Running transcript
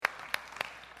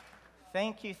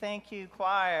Thank you,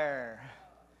 choir.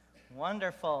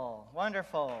 Wonderful,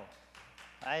 wonderful.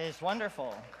 It's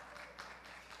wonderful.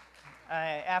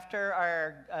 After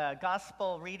our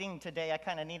gospel reading today, I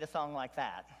kind of need a song like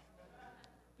that,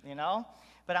 you know?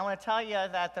 But I want to tell you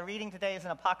that the reading today is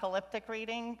an apocalyptic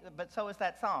reading, but so is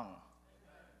that song.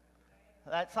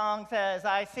 That song says,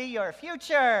 I see your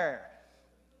future,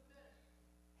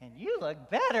 and you look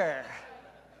better.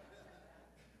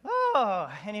 Oh,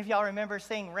 any of y'all remember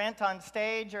seeing Rent on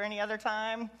stage or any other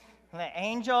time? The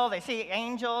angel, they see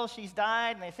Angel, she's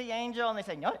died, and they see Angel, and they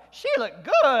say, no, she looked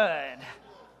good.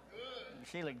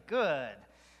 She looked good.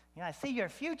 You know, I see your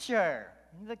future.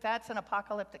 Look, that's an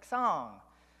apocalyptic song.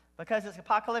 Because it's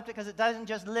apocalyptic because it doesn't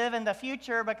just live in the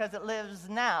future, because it lives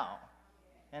now.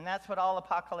 And that's what all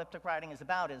apocalyptic writing is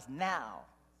about, is now.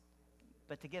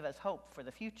 But to give us hope for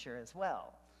the future as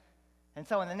well. And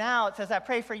so in the now, it says, I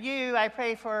pray for you, I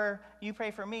pray for you,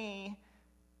 pray for me.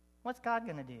 What's God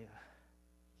going to do?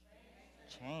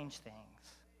 Change things.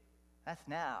 That's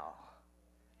now.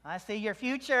 I see your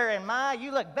future, and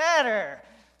you look better.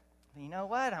 But you know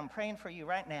what? I'm praying for you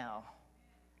right now.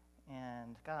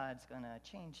 And God's going to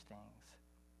change things.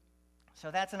 So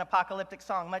that's an apocalyptic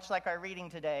song, much like our reading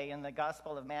today in the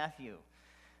Gospel of Matthew.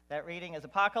 That reading is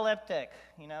apocalyptic.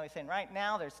 You know, he's saying right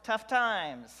now there's tough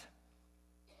times.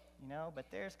 You know, but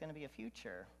there's going to be a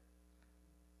future.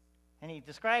 And he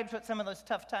describes what some of those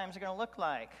tough times are going to look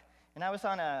like. And I was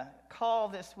on a call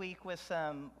this week with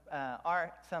some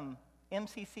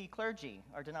MCC clergy,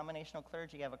 our denominational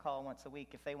clergy. Have a call once a week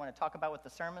if they want to talk about what the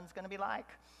sermon's going to be like.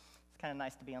 It's kind of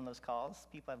nice to be on those calls.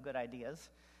 People have good ideas.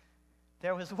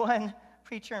 There was one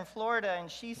preacher in Florida,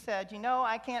 and she said, you know,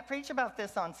 I can't preach about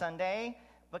this on Sunday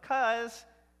because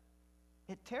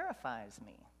it terrifies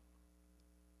me.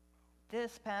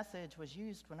 This passage was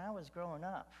used when I was growing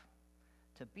up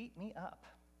to beat me up.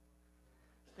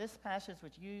 This passage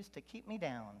was used to keep me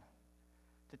down,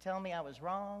 to tell me I was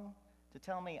wrong, to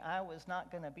tell me I was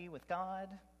not going to be with God,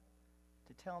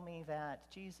 to tell me that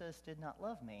Jesus did not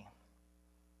love me.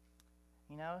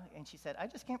 You know, and she said, I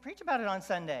just can't preach about it on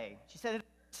Sunday. She said,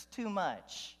 it's too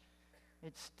much.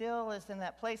 It still is in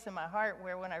that place in my heart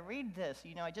where when I read this,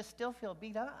 you know, I just still feel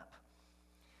beat up.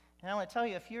 And I want to tell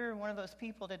you, if you're one of those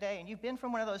people today and you've been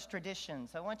from one of those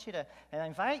traditions, I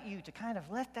invite you to kind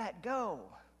of let that go.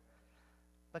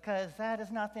 Because that is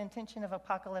not the intention of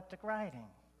apocalyptic writing.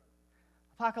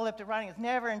 Apocalyptic writing is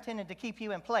never intended to keep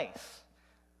you in place.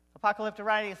 Apocalyptic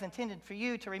writing is intended for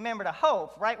you to remember to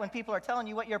hope right when people are telling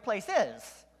you what your place is.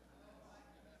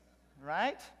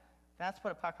 Right? That's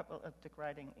what apocalyptic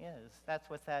writing is. That's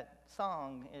what that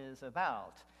song is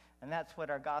about. And that's what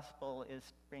our gospel is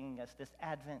bringing us this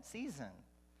Advent season.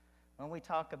 When we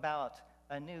talk about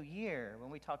a new year, when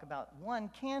we talk about one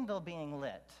candle being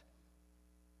lit.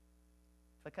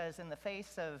 Because in the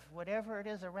face of whatever it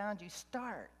is around you,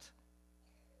 start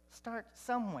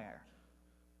somewhere.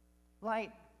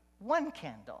 Light one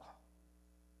candle.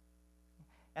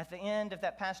 At the end of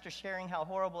that pastor sharing how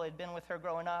horrible it had been with her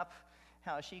growing up,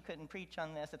 how she couldn't preach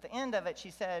on this, at the end of it she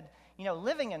said, you know,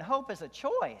 living in hope is a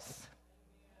choice.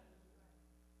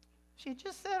 She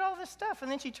just said all this stuff,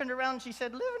 and then she turned around and she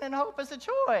said, living in hope is a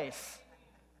choice.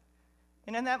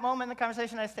 And in that moment in the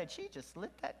conversation, I said, she just lit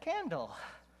that candle.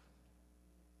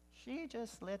 She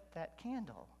just lit that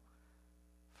candle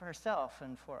for herself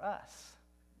and for us,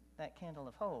 that candle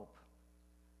of hope.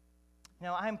 You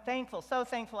know, I'm thankful, so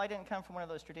thankful I didn't come from one of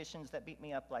those traditions that beat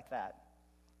me up like that.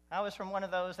 I was from one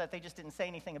of those that they just didn't say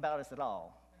anything about us at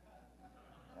all.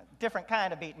 Different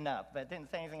kind of beaten up, but didn't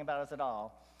say anything about us at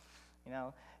all. You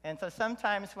know, and so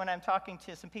sometimes when I'm talking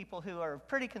to some people who are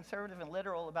pretty conservative and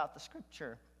literal about the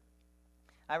Scripture,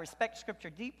 I respect Scripture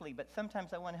deeply, but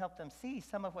sometimes I want to help them see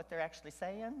some of what they're actually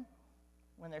saying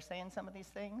when they're saying some of these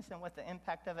things and what the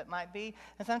impact of it might be.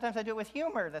 And sometimes I do it with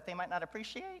humor that they might not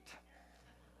appreciate.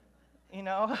 You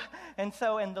know, and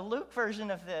so in the Luke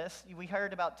version of this, we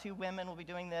heard about two women will be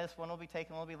doing this, one will be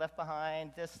taken, one will be left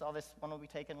behind, one will be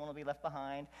taken, one will be left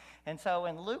behind. And so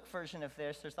in Luke version of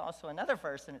this, there's also another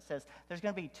verse, and it says, there's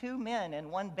going to be two men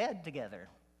in one bed together.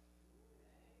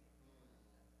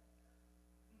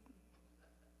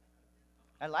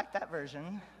 I like that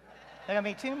version. There are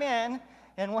going to be two men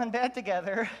in one bed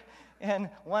together, and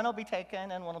one will be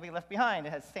taken and one will be left behind.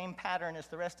 It has the same pattern as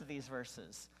the rest of these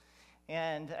verses.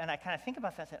 And I kind of think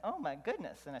about that and say, oh my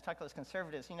goodness. And I talk to those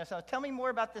conservatives, you know, so tell me more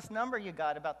about this number you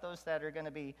got, about those that are going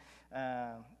to be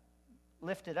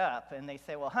lifted up. And they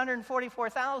say, well,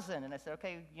 144,000. And I said,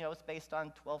 okay, you know, it's based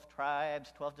on 12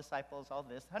 tribes, 12 disciples, all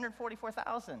this,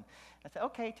 144,000. I said,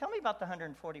 okay, tell me about the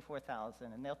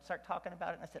 144,000. And they'll start talking about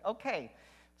it. And I said, okay,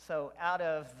 so out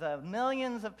of the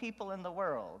millions of people in the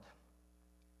world,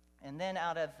 And then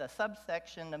out of the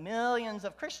subsection, the millions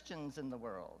of Christians in the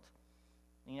world.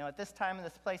 You know, at this time in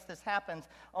this place this happens,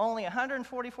 only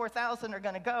 144,000 are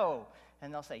going to go.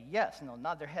 And they'll say, yes, and they'll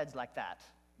nod their heads like that.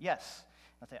 Yes.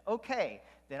 I'll say, okay,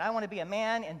 then I want to be a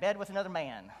man in bed with another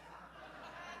man.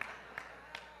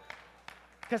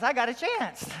 Because I got a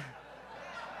chance.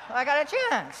 I got a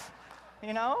chance,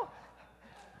 you know?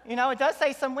 You know, it does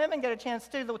say some women get a chance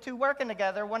too. The two working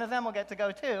together, one of them will get to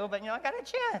go too. But, you know, I got a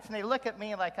chance. And they look at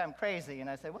me like I'm crazy. And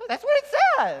I say, well, that's what it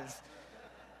says.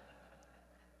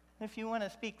 If you want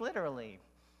to speak literally.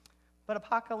 But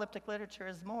apocalyptic literature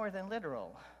is more than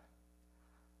literal.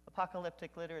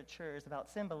 Apocalyptic literature is about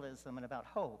symbolism and about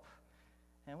hope.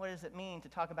 And what does it mean to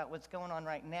talk about what's going on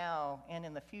right now and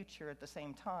in the future at the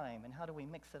same time? And how do we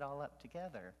mix it all up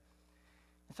together?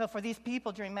 And so for these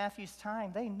people during Matthew's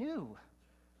time, they knew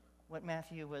what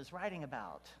Matthew was writing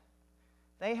about.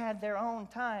 They had their own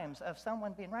times of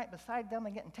someone being right beside them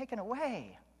and getting taken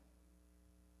away,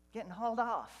 getting hauled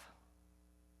off.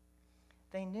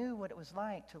 They knew what it was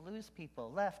like to lose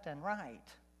people left and right.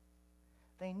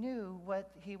 They knew what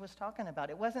he was talking about.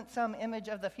 It wasn't some image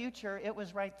of the future. It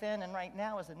was right then and right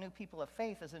now as a new people of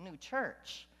faith, as a new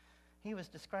church. He was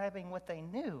describing what they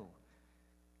knew.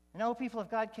 And oh, people of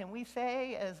God, can we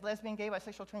say, as lesbian, gay,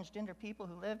 bisexual, transgender people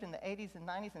who lived in the 80s and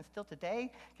 90s and still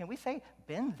today, can we say,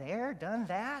 been there, done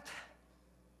that?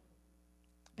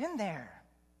 Been there,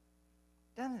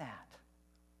 done that.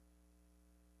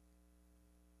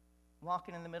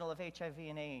 Walking in the middle of HIV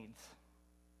and AIDS.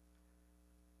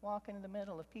 Walking in the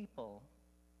middle of people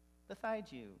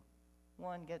beside you.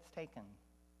 One gets taken,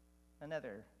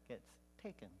 another gets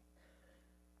taken.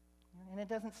 And it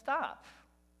doesn't stop.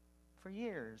 For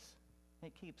years,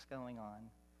 it keeps going on.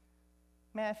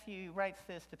 Matthew writes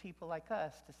this to people like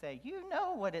us to say, you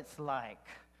know what it's like,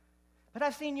 but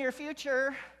I've seen your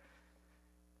future,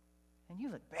 and you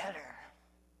look better.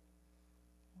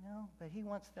 You know, but he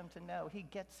wants them to know he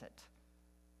gets it.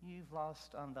 You've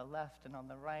lost on the left and on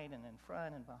the right and in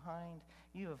front and behind.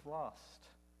 You have lost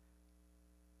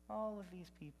all of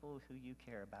these people who you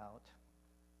care about.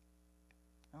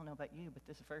 I don't know about you, but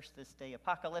this verse this day,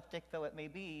 apocalyptic though it may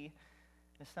be,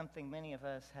 is something many of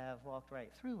us have walked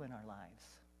right through in our lives.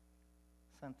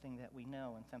 Something that we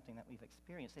know and something that we've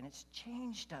experienced, and it's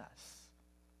changed us.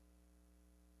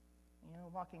 You know,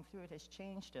 walking through it has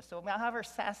changed us. So however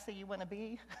sassy you want to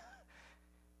be,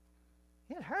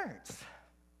 it hurts.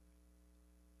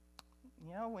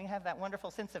 You know, we have that wonderful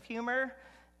sense of humor,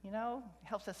 you know,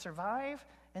 helps us survive,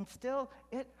 and still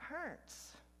it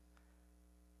hurts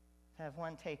to have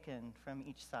one taken from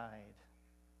each side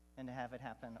and to have it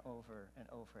happen over and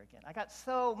over again. I got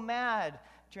so mad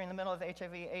during the middle of the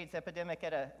HIV/AIDS epidemic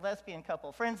at a lesbian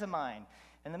couple, friends of mine.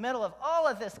 In the middle of all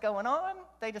of this going on,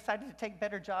 they decided to take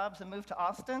better jobs and move to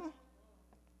Austin.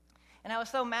 And I was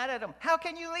so mad at them. How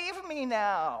can you leave me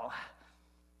now?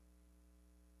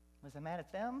 Was I mad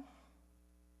at them?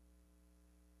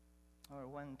 Or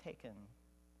one taken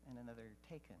and another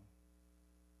taken?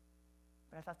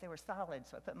 But I thought they were solid,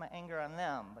 so I put my anger on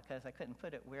them because I couldn't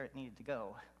put it where it needed to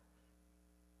go.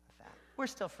 We're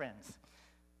still friends.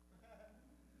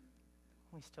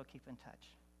 We still keep in touch.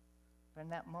 But in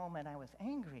that moment, I was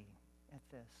angry at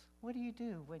this. What do you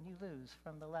do when you lose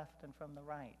from the left and from the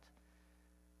right?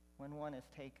 When one is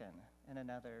taken and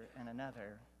another and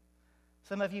another.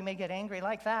 Some of you may get angry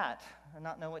like that and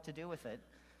not know what to do with it.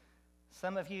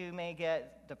 Some of you may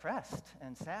get depressed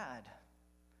and sad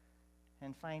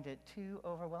and find it too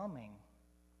overwhelming.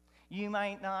 You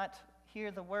might not hear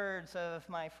the words of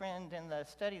my friend in the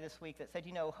study this week that said,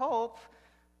 you know, hope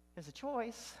is a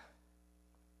choice,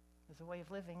 is a way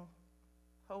of living.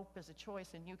 Hope is a choice,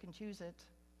 and you can choose it.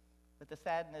 But the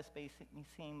sadness may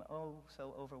seem oh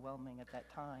so overwhelming at that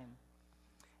time.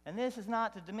 And this is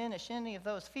not to diminish any of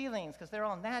those feelings, because they're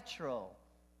all natural.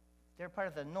 They're part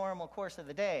of the normal course of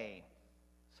the day,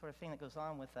 sort of thing that goes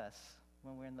on with us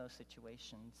when we're in those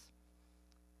situations.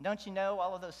 Don't you know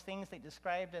all of those things they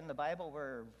described in the Bible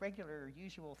were regular,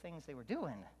 usual things they were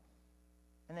doing?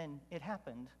 And then it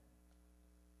happened,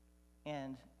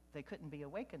 and they couldn't be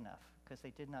awake enough because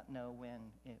they did not know when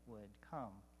it would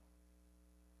come.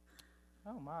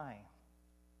 Oh my.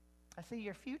 I see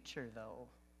your future, though.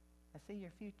 I see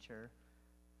your future.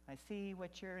 I see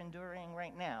what you're enduring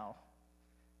right now,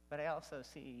 but I also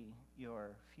see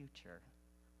your future.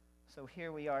 So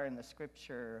here we are in the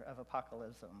scripture of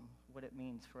apocalypse, what it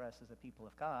means for us as a people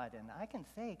of God. And I can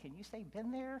say, can you say,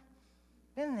 been there?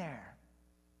 Been there.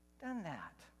 Done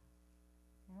that.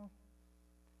 You know?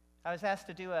 I was asked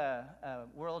to do a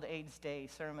World AIDS Day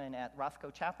sermon at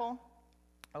Rothko Chapel.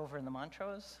 over in the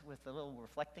Montrose with the little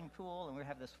reflecting pool, and we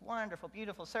have this wonderful,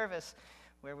 beautiful service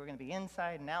where we're going to be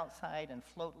inside and outside and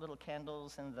float little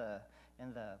candles in the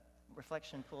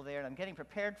reflection pool there. And I'm getting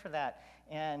prepared for that.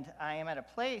 And I am at a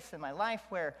place in my life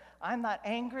where I'm not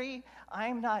angry,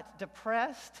 I'm not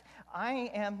depressed,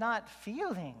 I am not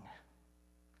feeling.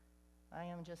 I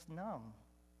am just numb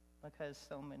because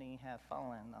so many have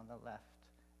fallen on the left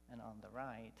and on the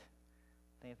right.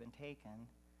 They have been taken.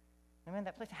 I'm in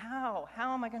that place. How?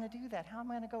 How am I going to do that? How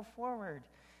am I going to go forward?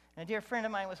 And a dear friend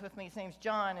of mine was with me. His name's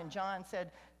John. And John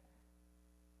said,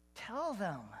 tell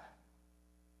them.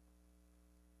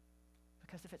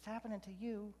 Because if it's happening to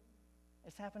you,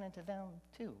 it's happening to them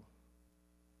too.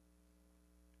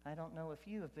 I don't know if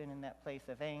you have been in that place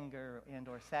of anger and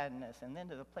or sadness and then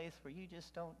to the place where you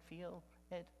just don't feel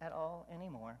it at all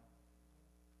anymore.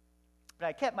 But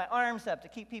I kept my arms up to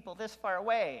keep people this far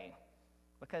away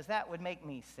because that would make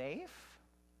me safe.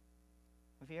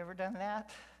 Have you ever done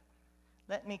that?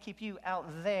 Let me keep you out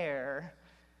there.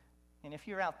 And if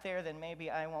you're out there, then maybe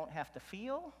I won't have to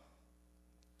feel.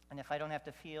 And if I don't have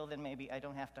to feel, then maybe I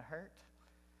don't have to hurt.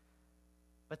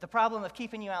 But the problem of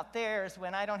keeping you out there is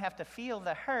when I don't have to feel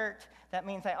the hurt, that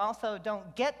means I also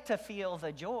don't get to feel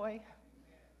the joy.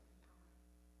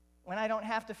 When I don't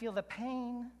have to feel the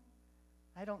pain,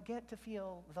 I don't get to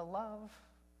feel the love.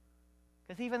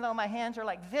 Because even though my hands are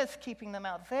like this, keeping them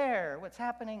out there, what's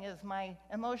happening is my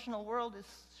emotional world is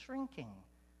shrinking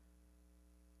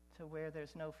to where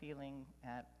there's no feeling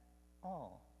at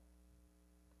all.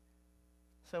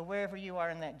 So wherever you are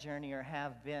in that journey or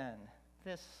have been,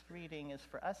 this reading is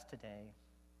for us today.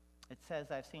 It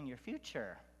says, I've seen your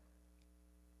future,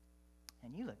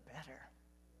 and you look better.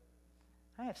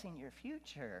 I have seen your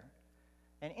future.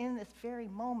 And in this very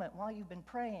moment, while you've been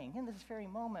praying, in this very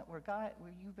moment where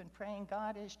you've been praying,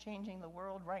 God is changing the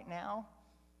world right now.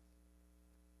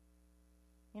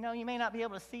 You know, you may not be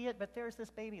able to see it, but there's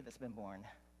this baby that's been born.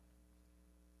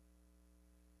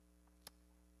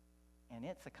 And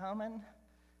it's a-coming.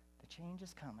 The change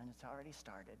is coming. It's already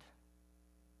started.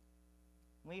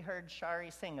 We heard Shari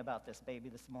sing about this baby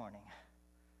this morning.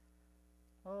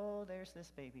 Oh, there's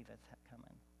this baby that's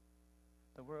coming.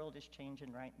 The world is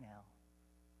changing right now.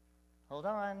 Hold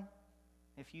on.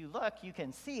 If you look, you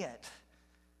can see it.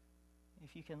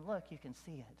 If you can look, you can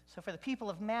see it. So for the people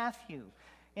of Matthew,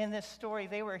 in this story,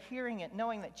 they were hearing it,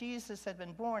 knowing that Jesus had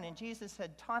been born and Jesus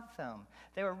had taught them.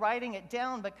 They were writing it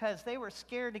down because they were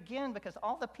scared again because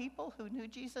all the people who knew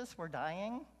Jesus were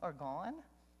dying or gone.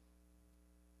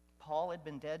 Paul had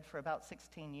been dead for about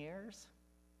 16 years,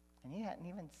 and he hadn't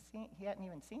even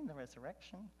seen the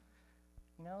resurrection.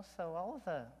 You know, so all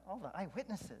the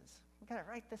eyewitnesses, we got to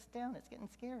write this down. It's getting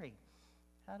scary.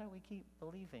 How do we keep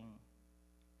believing?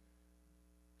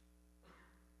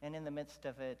 And in the midst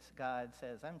of it, God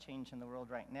says, I'm changing the world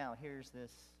right now. Here's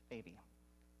this baby.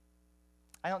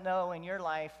 I don't know in your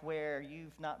life where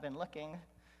you've not been looking,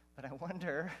 but I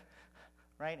wonder,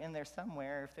 right in there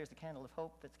somewhere, if there's a candle of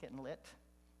hope that's getting lit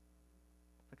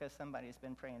because somebody's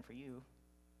been praying for you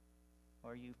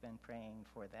or you've been praying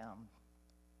for them.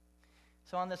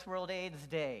 So on this World AIDS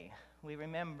Day, we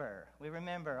remember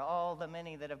all the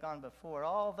many that have gone before,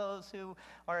 all those who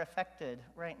are affected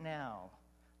right now,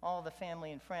 all the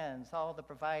family and friends, all the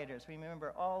providers. We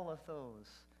remember all of those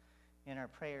in our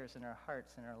prayers, in our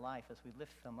hearts, in our life as we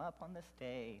lift them up on this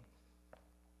day.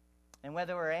 And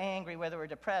whether we're angry, whether we're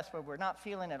depressed, whether we're not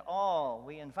feeling at all,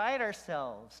 we invite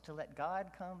ourselves to let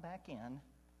God come back in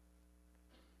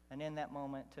and in that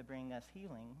moment to bring us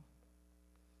healing.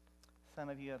 Some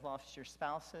of you have lost your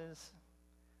spouses.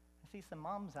 I see some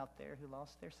moms out there who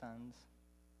lost their sons.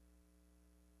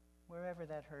 Wherever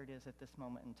that hurt is at this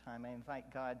moment in time, I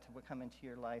invite God to come into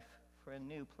your life for a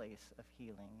new place of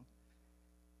healing.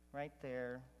 Right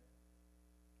there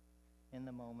in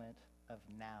the moment of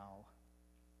now.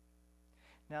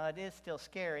 Now, it is still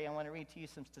scary. I want to read to you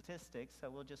some statistics so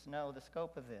we'll just know the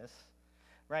scope of this.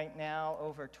 Right now,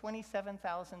 over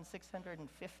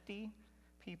 27,650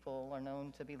 people are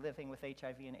known to be living with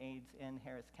HIV and AIDS in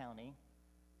Harris County.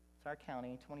 It's our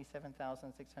county,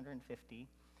 27,650.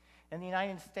 In the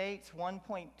United States,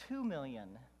 1.2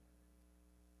 million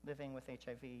living with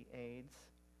HIV, AIDS.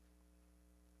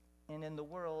 And in the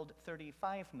world,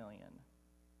 35 million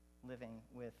living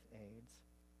with AIDS.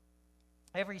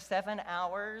 Every 7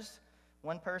 hours,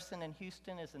 one person in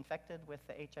Houston is infected with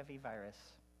the HIV virus.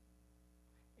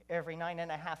 Every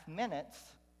 9.5 minutes,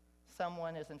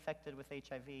 someone is infected with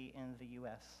HIV in the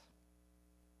U.S.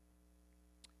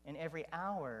 And every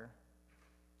hour,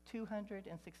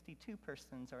 262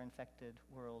 persons are infected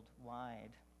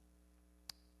worldwide.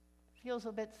 Feels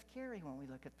a bit scary when we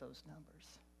look at those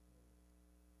numbers.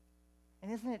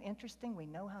 And isn't it interesting? We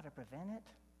know how to prevent it.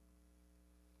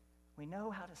 We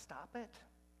know how to stop it.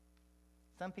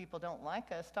 Some people don't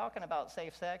like us talking about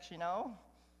safe sex, you know.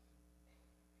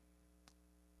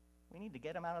 We need to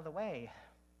get them out of the way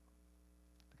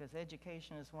because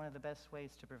education is one of the best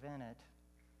ways to prevent it.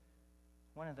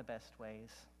 One of the best ways.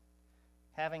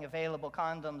 Having available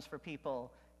condoms for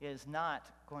people is not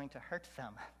going to hurt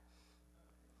them.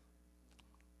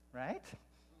 Right?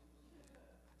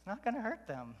 It's not going to hurt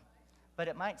them, but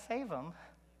it might save them.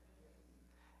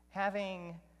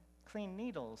 Having clean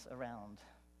needles around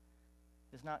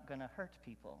is not going to hurt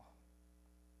people,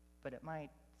 but it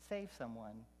might save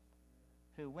someone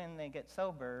who, when they get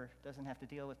sober, doesn't have to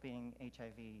deal with being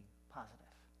HIV positive.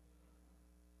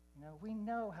 You know, we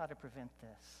know how to prevent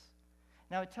this.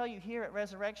 Now, I would tell you here at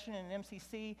Resurrection and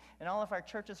MCC and all of our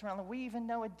churches around the world, we even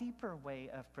know a deeper way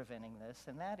of preventing this,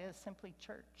 and that is simply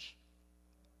church.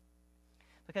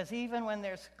 Because even when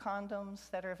there's condoms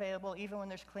that are available, even when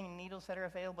there's clean needles that are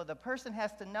available, the person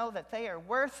has to know that they are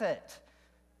worth it.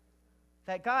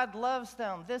 That God loves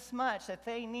them this much, that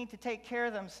they need to take care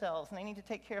of themselves, and they need to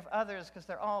take care of others because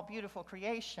they're all beautiful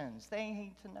creations. They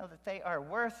need to know that they are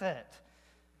worth it.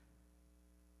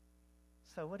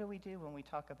 So what do we do when we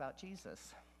talk about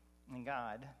Jesus and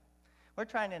God? We're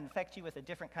trying to infect you with a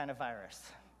different kind of virus.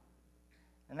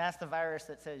 And that's the virus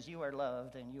that says you are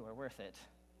loved and you are worth it.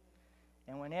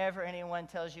 And whenever anyone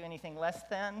tells you anything less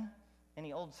than,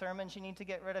 any old sermons you need to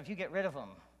get rid of, you get rid of them.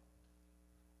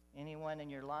 Anyone in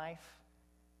your life,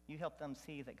 you help them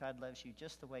see that God loves you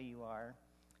just the way you are.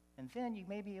 And then you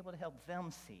may be able to help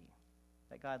them see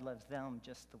that God loves them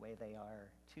just the way they are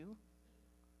too.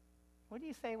 What do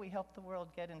you say we help the world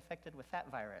get infected with that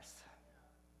virus?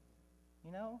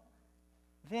 You know?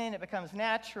 Then it becomes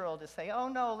natural to say, oh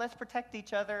no, let's protect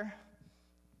each other.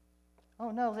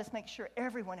 Oh no, let's make sure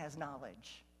everyone has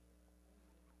knowledge.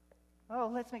 Oh,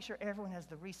 let's make sure everyone has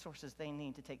the resources they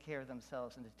need to take care of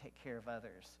themselves and to take care of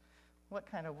others. What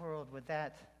kind of world would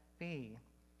that be?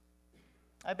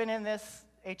 I've been in this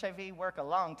HIV work a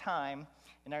long time,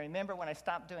 and I remember when I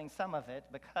stopped doing some of it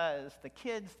because the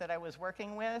kids that I was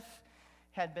working with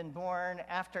had been born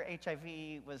after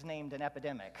HIV was named an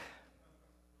epidemic.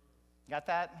 Got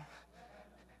that?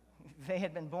 They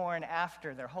had been born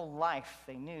after their whole life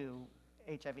they knew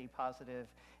HIV positive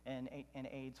and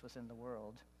AIDS was in the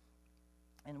world.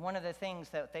 And one of the things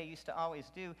that they used to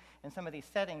always do in some of these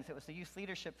settings, it was the Youth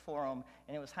Leadership Forum,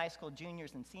 and it was high school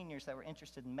juniors and seniors that were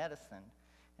interested in medicine.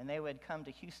 And they would come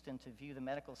to Houston to view the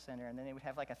medical center, and then they would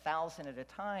have like 1,000 at a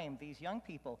time, these young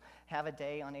people, have a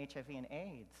day on HIV and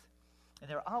AIDS. And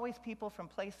there were always people from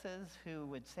places who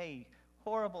would say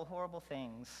horrible, horrible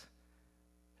things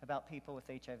about people with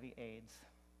HIV AIDS.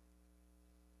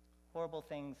 Horrible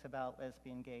things about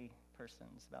lesbian, gay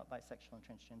persons, about bisexual and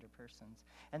transgender persons.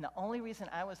 And the only reason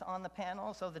I was on the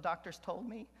panel, so the doctors told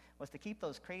me, was to keep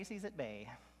those crazies at bay.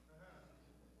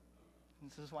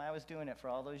 This is why I was doing it for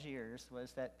all those years,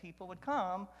 was that people would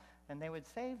come and they would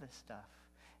say this stuff.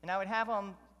 And I would have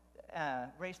them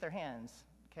raise their hands,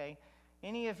 okay?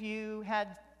 Any of you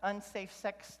had unsafe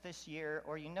sex this year,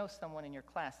 or you know someone in your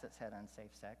class that's had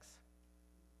unsafe sex?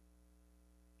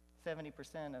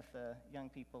 70% of the young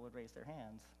people would raise their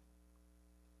hands.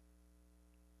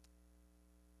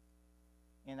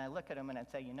 And I look at them and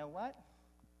I'd say, you know what?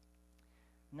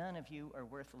 None of you are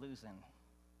worth losing.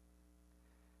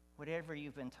 Whatever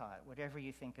you've been taught, whatever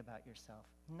you think about yourself,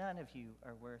 none of you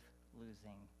are worth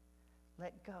losing.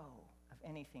 Let go of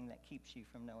anything that keeps you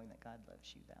from knowing that God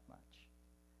loves you that much.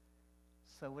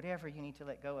 So whatever you need to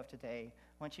let go of today,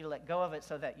 I want you to let go of it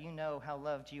so that you know how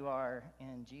loved you are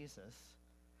in Jesus.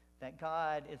 That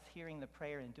God is hearing the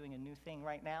prayer and doing a new thing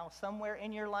right now, somewhere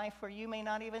in your life where you may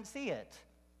not even see it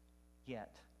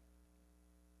yet.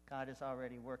 God is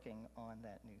already working on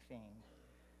that new thing.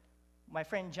 My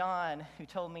friend John, who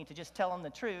told me to just tell him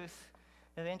the truth,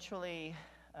 eventually,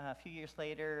 a few years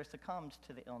later, succumbed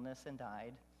to the illness and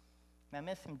died. And I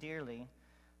miss him dearly.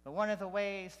 But one of the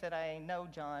ways that I know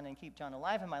John and keep John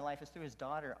alive in my life is through his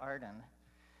daughter, Arden.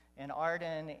 And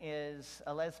Arden is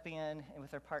a lesbian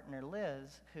with her partner,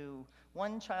 Liz, who,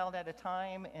 one child at a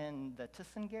time in the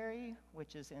Tsangari,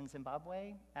 which is in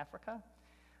Zimbabwe, Africa.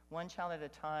 One child at a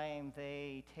time,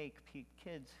 they take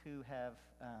kids who have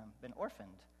been orphaned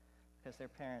because their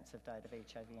parents have died of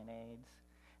HIV and AIDS.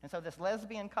 And so this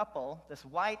lesbian couple, this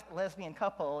white lesbian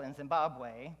couple in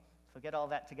Zimbabwe, so get all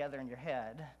that together in your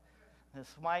head,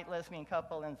 this white lesbian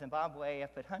couple in Zimbabwe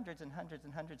have put hundreds and hundreds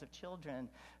and hundreds of children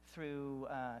through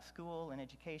school and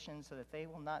education so that they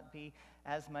will not be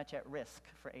as much at risk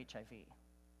for HIV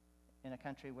in a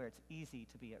country where it's easy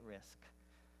to be at risk.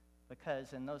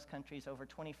 because in those countries, over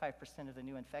 25% of the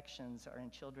new infections are in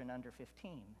children under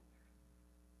 15.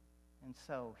 And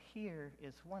so here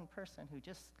is one person who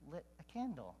just lit a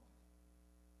candle.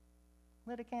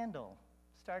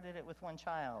 Started it with one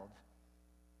child.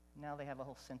 Now they have a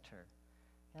whole center.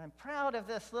 And I'm proud of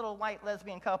this little white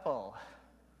lesbian couple.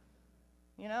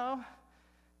 You know,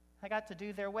 I got to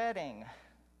do their wedding.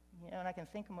 You know, and I can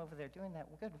think them over there doing that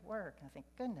good work. And I think,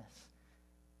 goodness,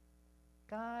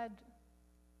 God,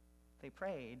 they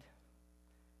prayed,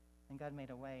 and God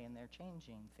made a way, and they're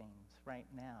changing things right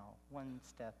now, one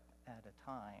step at a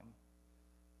time.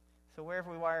 So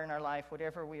wherever we are in our life,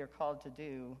 whatever we are called to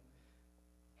do,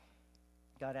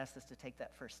 God asks us to take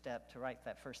that first step, to light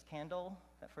that first candle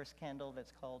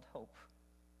that's called hope.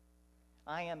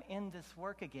 I am in this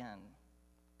work again,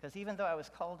 because even though I was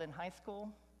called in high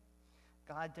school,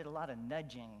 God did a lot of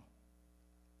nudging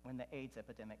when the AIDS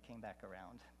epidemic came back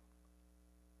around.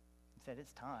 He said,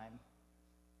 it's time.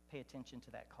 Pay attention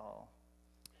to that call.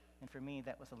 And for me,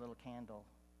 that was a little candle.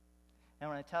 And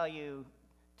I want to tell you,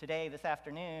 today, this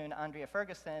afternoon, Andrea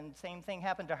Ferguson, same thing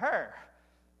happened to her.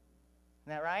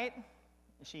 Isn't that right?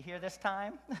 Is she here this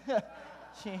time?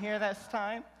 She here this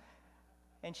time?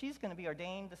 And she's going to be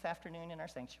ordained this afternoon in our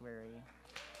sanctuary.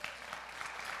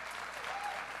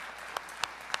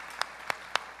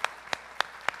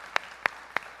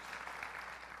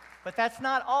 But that's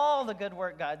not all the good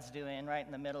work God's doing right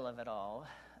in the middle of it all.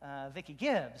 Vicki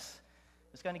Gibbs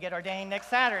is going to get ordained next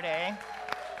Saturday.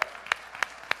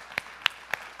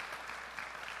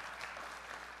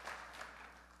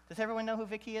 Does everyone know who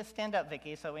Vicki is? Stand up,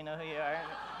 Vicki, so we know who you are.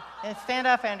 And stand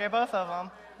up, Andrea, both of them.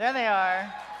 There they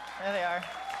are. There they are.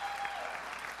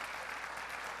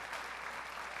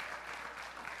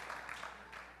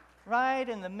 Right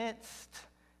in the midst,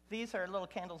 these are little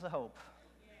candles of hope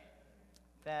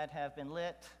that have been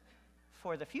lit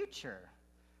for the future,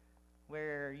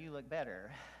 where you look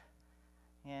better.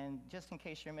 And just in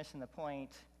case you're missing the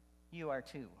point, you are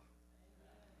too.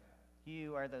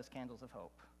 You are those candles of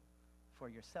hope for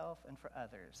yourself and for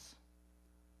others.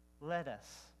 Let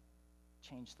us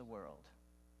change the world,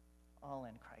 all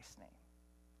in Christ's name.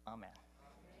 Amen.